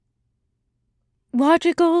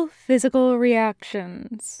Logical Physical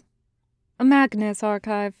Reactions, a Magnus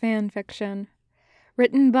Archive fanfiction,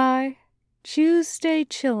 written by Choose Stay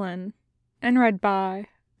Chillin' and read by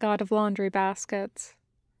God of Laundry Baskets.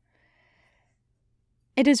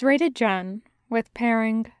 It is rated Gen, with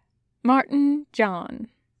pairing Martin John.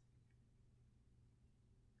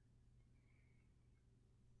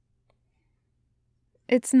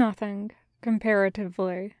 It's nothing,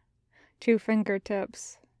 comparatively. 2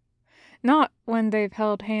 fingertips. Not when they've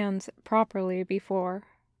held hands properly before,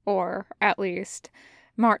 or, at least,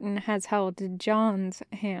 Martin has held John's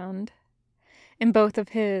hand, in both of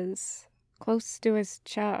his, close to his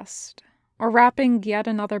chest, or wrapping yet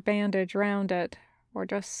another bandage round it, or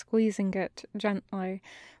just squeezing it gently,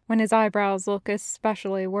 when his eyebrows look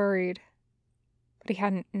especially worried. But he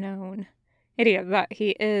hadn't known. Idiot that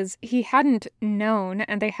he is, he hadn't known,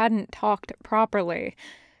 and they hadn't talked properly.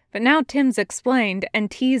 But now Tim's explained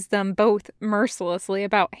and teased them both mercilessly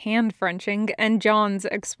about hand-Frenching, and John's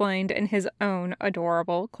explained in his own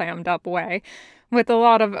adorable, clammed-up way, with a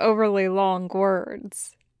lot of overly long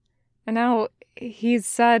words. And now he's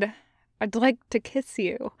said, "I'd like to kiss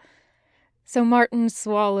you." So Martin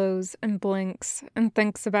swallows and blinks and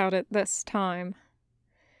thinks about it this time.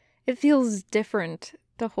 It feels different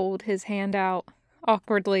to hold his hand out,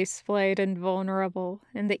 awkwardly splayed and vulnerable,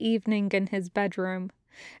 in the evening in his bedroom,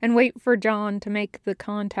 and wait for John to make the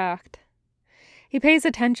contact. He pays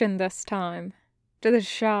attention this time, to the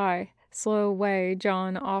shy, slow way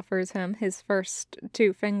John offers him his first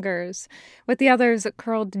 2 fingers, with the others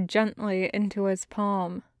curled gently into his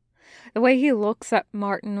palm. The way he looks at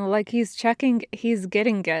Martin like he's checking he's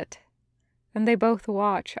getting it. And they both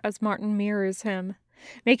watch as Martin mirrors him,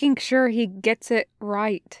 making sure he gets it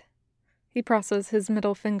right. He presses his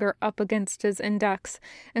middle finger up against his index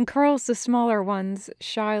and curls the smaller ones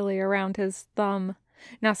shyly around his thumb,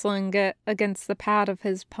 nestling it against the pad of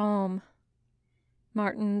his palm.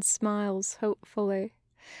 Martin smiles hopefully,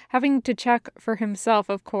 having to check for himself,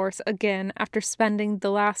 of course, again after spending the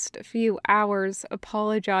last few hours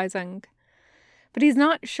apologizing. But he's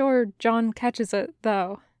not sure John catches it,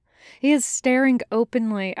 though. He is staring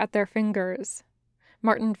openly at their fingers.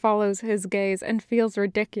 Martin follows his gaze and feels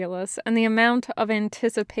ridiculous, and the amount of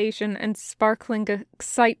anticipation and sparkling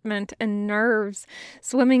excitement and nerves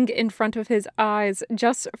swimming in front of his eyes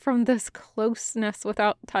just from this closeness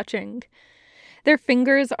without touching. Their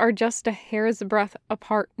fingers are just a hair's breadth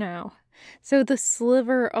apart now, so the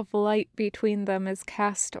sliver of light between them is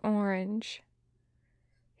cast orange.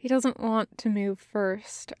 He doesn't want to move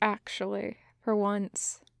first, actually, for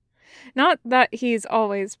once. Not that he's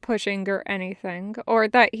always pushing or anything, or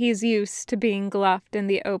that he's used to being left in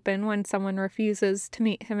the open when someone refuses to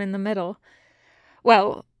meet him in the middle.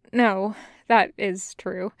 Well, no, that is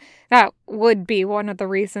true. That would be one of the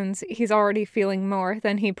reasons he's already feeling more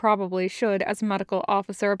than he probably should as a medical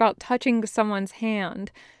officer about touching someone's hand.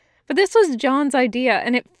 But this was John's idea,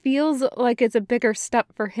 and it feels like it's a bigger step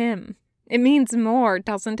for him. It means more,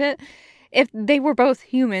 doesn't it? If they were both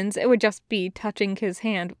humans, it would just be touching his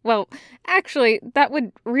hand. Well, actually, that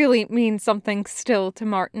would really mean something still to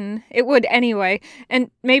Martin. It would anyway, and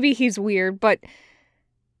maybe he's weird, but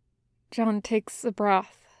John takes a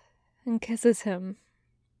breath and kisses him,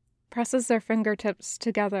 presses their fingertips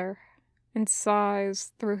together, and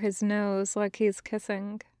sighs through his nose like he's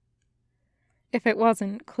kissing. If it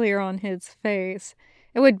wasn't clear on his face,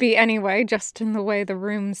 it would be anyway, just in the way the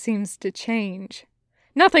room seems to change.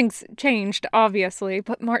 Nothing's changed, obviously,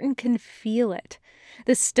 but Martin can feel it.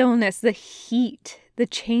 The stillness, the heat, the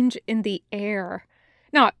change in the air.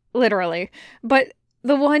 Not literally, but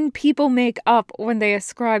the one people make up when they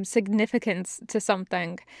ascribe significance to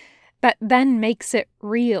something, that then makes it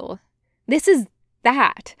real. This is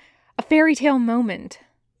that. A fairy tale moment.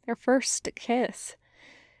 Their first kiss.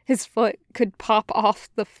 His foot could pop off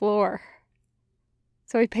the floor.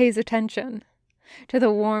 So he pays attention to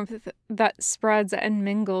the warmth that spreads and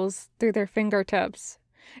mingles through their fingertips,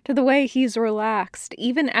 to the way he's relaxed,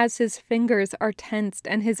 even as his fingers are tensed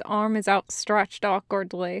and his arm is outstretched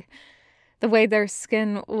awkwardly, the way their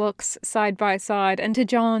skin looks side by side, and to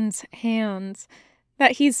John's hands,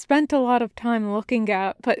 that he's spent a lot of time looking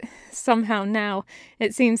at, but somehow now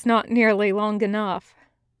it seems not nearly long enough,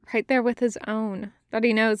 right there with his own, that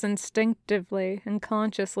he knows instinctively and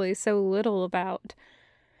consciously so little about.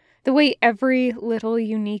 The way every little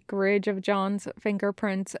unique ridge of John's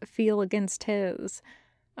fingerprints feel against his.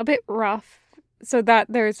 A bit rough, so that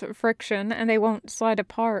there's friction and they won't slide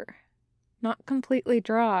apart. Not completely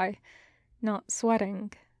dry, not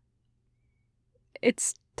sweating.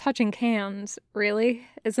 It's touching hands, really,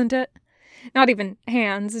 isn't it? Not even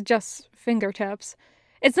hands, just fingertips.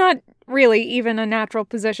 It's not really even a natural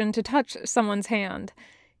position to touch someone's hand.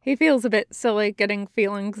 He feels a bit silly getting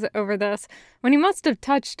feelings over this, when he must have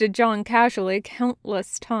touched John casually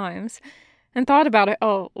countless times, and thought about it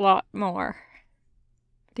a lot more.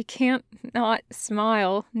 But he can't not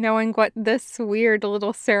smile, knowing what this weird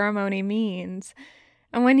little ceremony means.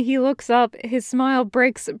 And when he looks up, his smile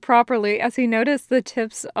breaks properly as he notices the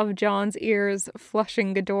tips of John's ears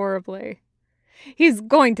flushing adorably. He's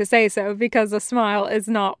going to say so because a smile is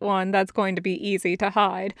not one that's going to be easy to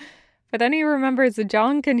hide. But then he remembers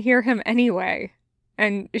John can hear him anyway.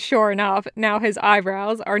 And sure enough, now his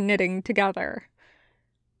eyebrows are knitting together.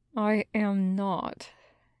 "I am not,"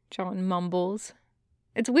 John mumbles.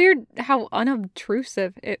 It's weird how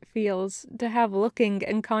unobtrusive it feels to have looking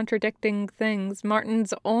and contradicting things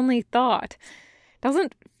Martin's only thought.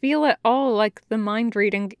 Doesn't feel at all like the mind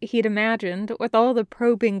reading he'd imagined with all the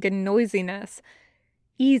probing and noisiness.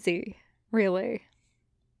 Easy, really.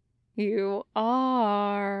 "You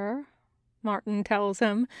are," Martin tells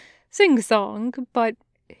him, sing-song, but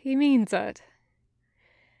he means it.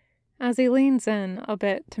 As he leans in a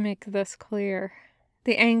bit to make this clear,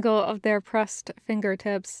 the angle of their pressed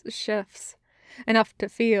fingertips shifts, enough to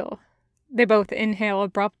feel. They both inhale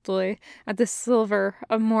abruptly at the sliver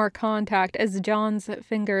of more contact as John's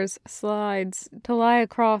fingers slides to lie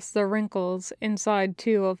across the wrinkles inside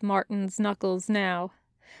two of Martin's knuckles now.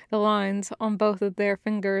 The lines on both of their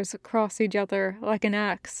fingers cross each other like an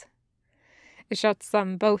X. It shuts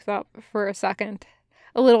them both up for a second,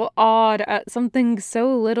 a little awed at something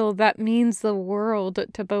so little that means the world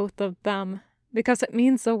to both of them, because it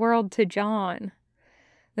means the world to John.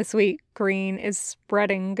 The sweet green is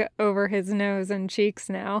spreading over his nose and cheeks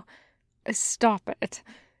now. "Stop it,"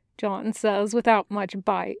 John says without much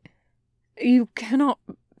bite. You cannot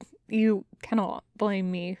blame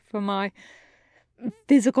me for my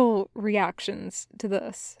physical reactions to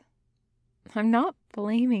this." "I'm not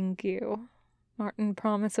blaming you," Martin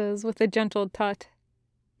promises with a gentle tut.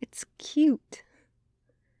 "It's cute."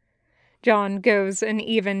 John goes an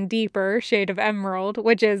even deeper shade of emerald,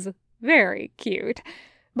 which is very cute.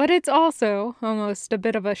 But it's also almost a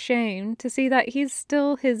bit of a shame to see that he's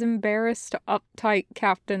still his embarrassed, uptight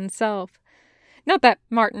captain self. Not that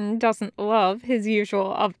Martin doesn't love his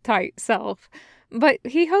usual uptight self, but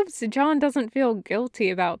he hopes John doesn't feel guilty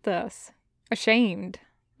about this, ashamed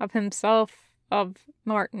of himself, of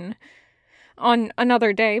Martin. On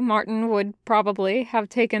another day, Martin would probably have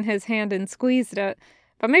taken his hand and squeezed it,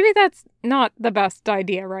 but maybe that's not the best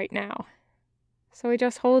idea right now. So he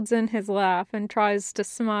just holds in his laugh and tries to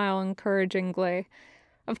smile encouragingly.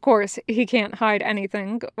 Of course, he can't hide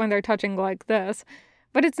anything when they're touching like this,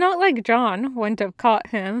 but it's not like John wouldn't have caught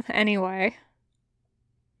him anyway.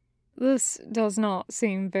 "This does not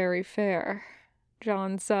seem very fair,"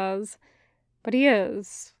 John says, but he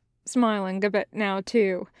is smiling a bit now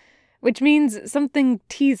too, which means something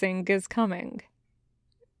teasing is coming.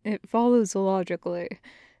 "It follows logically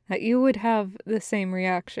that you would have the same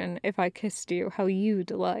reaction if I kissed you how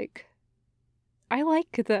you'd like." "I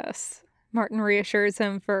like this," Martin reassures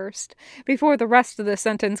him first, before the rest of the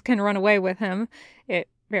sentence can run away with him. It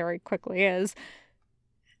very quickly is.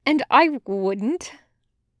 "And I wouldn't."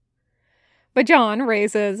 But John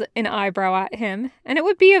raises an eyebrow at him, and it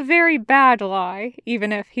would be a very bad lie,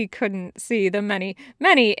 even if he couldn't see the many,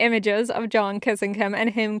 many images of John kissing him and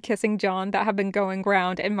him kissing John that have been going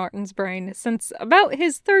round in Martin's brain since about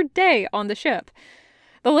his third day on the ship.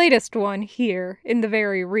 The latest one here, in the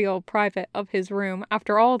very real private of his room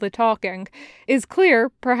after all the talking, is clearer,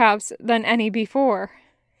 perhaps, than any before.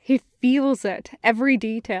 He feels it, every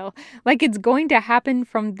detail, like it's going to happen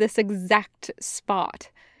from this exact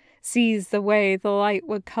spot. Sees the way the light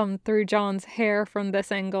would come through John's hair from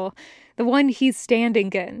this angle, the one he's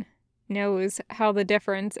standing in. Knows how the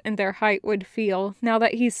difference in their height would feel now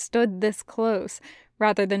that he's stood this close,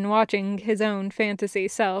 rather than watching his own fantasy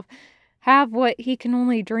self have what he can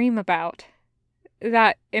only dream about.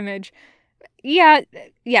 That image. Yeah,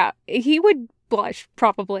 he would blush,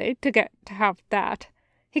 probably, to get to have that.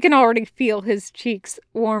 He can already feel his cheeks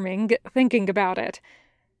warming, thinking about it.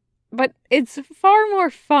 But it's far more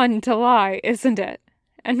fun to lie, isn't it?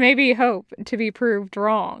 And maybe hope to be proved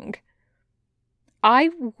wrong. "I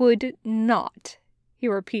would not," he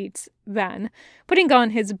repeats then, putting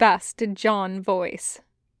on his best John voice.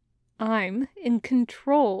 "I'm in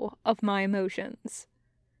control of my emotions."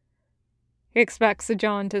 He expects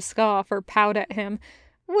John to scoff or pout at him,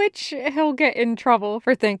 which he'll get in trouble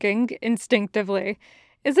for thinking, instinctively,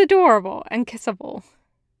 is adorable and kissable.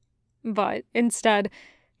 But instead,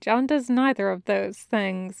 John does neither of those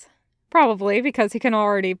things, probably because he can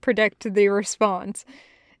already predict the response.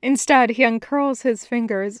 Instead, he uncurls his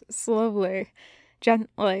fingers slowly,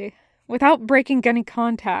 gently, without breaking any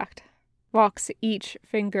contact, walks each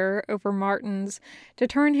finger over Martin's to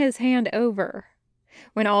turn his hand over.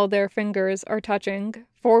 When all their fingers are touching,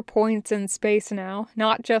 4 points in space now,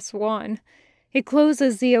 not just one, he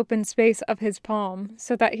closes the open space of his palm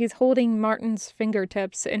so that he's holding Martin's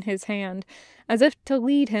fingertips in his hand, as if to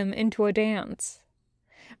lead him into a dance.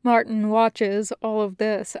 Martin watches all of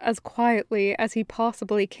this as quietly as he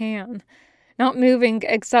possibly can, not moving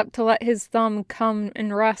except to let his thumb come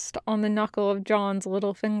and rest on the knuckle of John's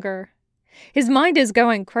little finger. His mind is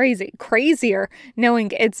going crazy, crazier,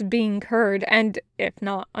 knowing it's being heard and, if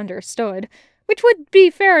not understood, which would be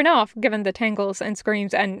fair enough given the tangles and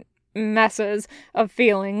screams and messes of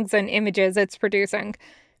feelings and images it's producing.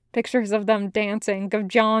 Pictures of them dancing, of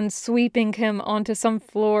John sweeping him onto some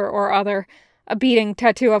floor or other, a beating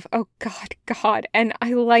tattoo of, oh God, and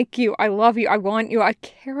I like you, I love you, I want you, I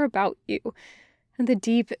care about you, and the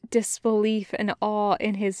deep disbelief and awe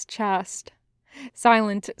in his chest.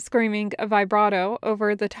 Silent screaming vibrato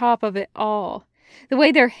over the top of it all. The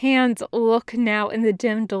way their hands look now in the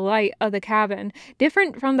dimmed light of the cabin,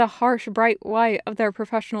 different from the harsh bright white of their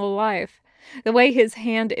professional life. The way his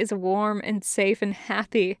hand is warm and safe and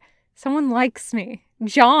happy. Someone likes me.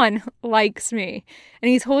 John likes me. And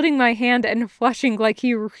he's holding my hand and flushing like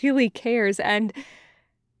he really cares and...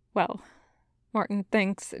 Well, Martin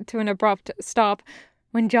thinks to an abrupt stop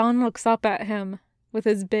when John looks up at him with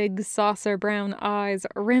his big saucer brown eyes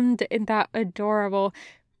rimmed in that adorable,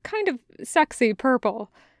 kind of sexy purple.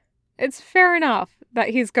 It's fair enough that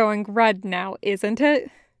he's going red now, isn't it?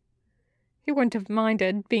 He wouldn't have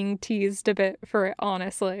minded being teased a bit for it,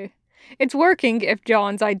 honestly. It's working if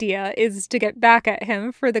John's idea is to get back at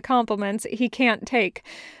him for the compliments he can't take.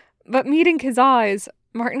 But meeting his eyes,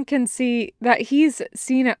 Martin can see that he's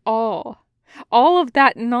seen it all. All of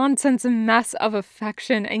that nonsense mess of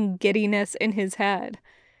affection and giddiness in his head.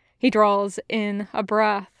 He draws in a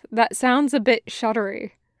breath that sounds a bit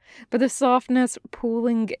shuddery, but the softness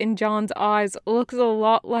pooling in John's eyes looks a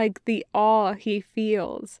lot like the awe he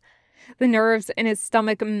feels. The nerves in his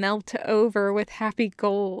stomach melt over with happy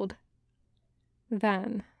gold.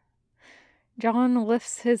 Then, John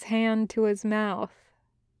lifts his hand to his mouth,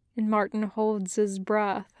 and Martin holds his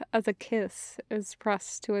breath as a kiss is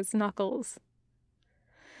pressed to his knuckles.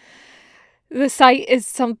 The sight is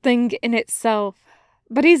something in itself,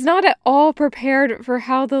 but he's not at all prepared for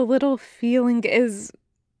how the little feeling is,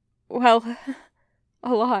 well,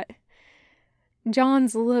 a lot.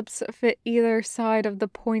 John's lips fit either side of the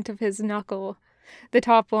point of his knuckle, the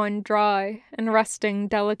top one dry and resting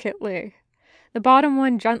delicately, the bottom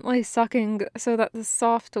one gently sucking so that the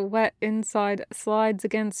soft, wet inside slides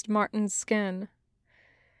against Martin's skin.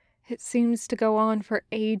 It seems to go on for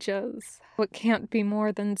ages. It can't be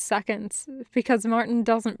more than seconds, because Martin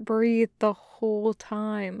doesn't breathe the whole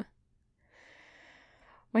time.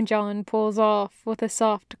 When John pulls off with a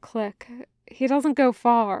soft click, he doesn't go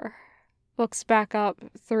far. Looks back up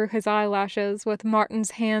through his eyelashes with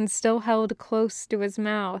Martin's hand still held close to his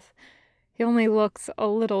mouth. He only looks a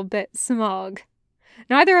little bit smug.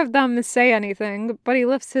 Neither of them say anything, but he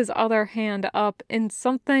lifts his other hand up in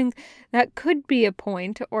something that could be a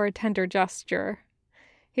point or a tender gesture.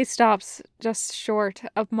 He stops just short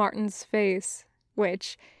of Martin's face,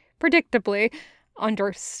 which, predictably,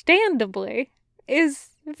 understandably,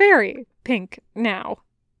 is very pink now.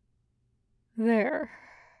 There,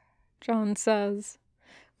 John says,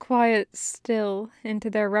 quiet still into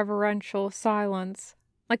their reverential silence,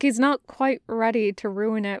 like he's not quite ready to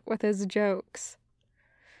ruin it with his jokes.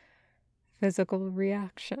 Physical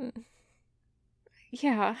reaction.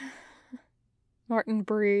 Yeah, Martin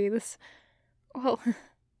breathes. Well,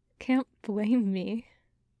 can't blame me.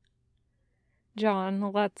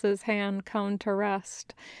 John lets his hand come to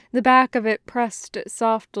rest, the back of it pressed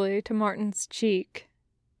softly to Martin's cheek.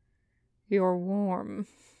 You're warm.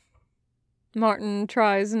 Martin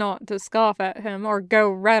tries not to scoff at him or go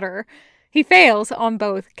redder. He fails on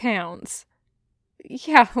both counts.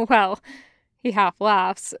 Yeah, well, he half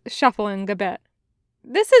laughs, shuffling a bit.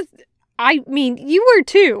 You were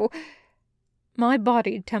too. My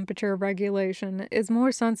body temperature regulation is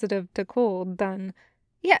more sensitive to cold than...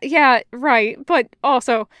 Yeah, right, but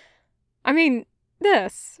also,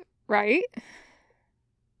 this, right?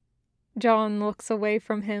 John looks away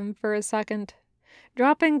from him for a second,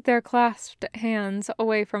 dropping their clasped hands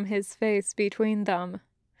away from his face between them.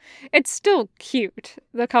 It's still cute,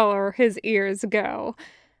 the color his ears go,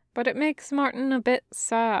 but it makes Martin a bit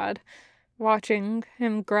sad, watching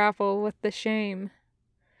him grapple with the shame.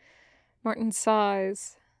 Martin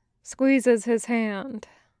sighs, squeezes his hand.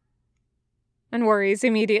 and worries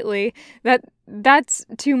immediately that that's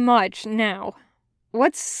too much now.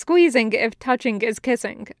 What's squeezing if touching is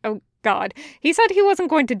kissing? Oh, God. He said he wasn't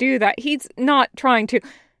going to do that. He's not trying to.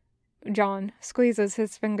 John squeezes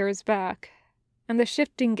his fingers back, and the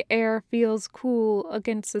shifting air feels cool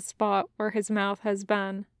against the spot where his mouth has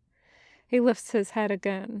been. He lifts his head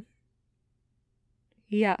again.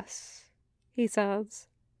 Yes, he says.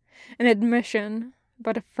 An admission,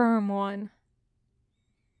 but a firm one.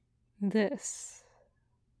 This.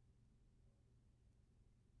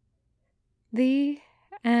 The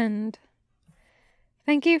end.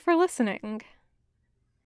 Thank you for listening.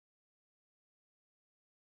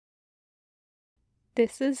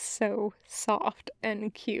 This is so soft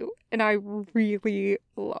and cute, and I really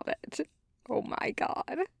love it. Oh my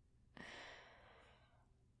God.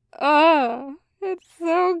 Oh, it's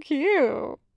so cute.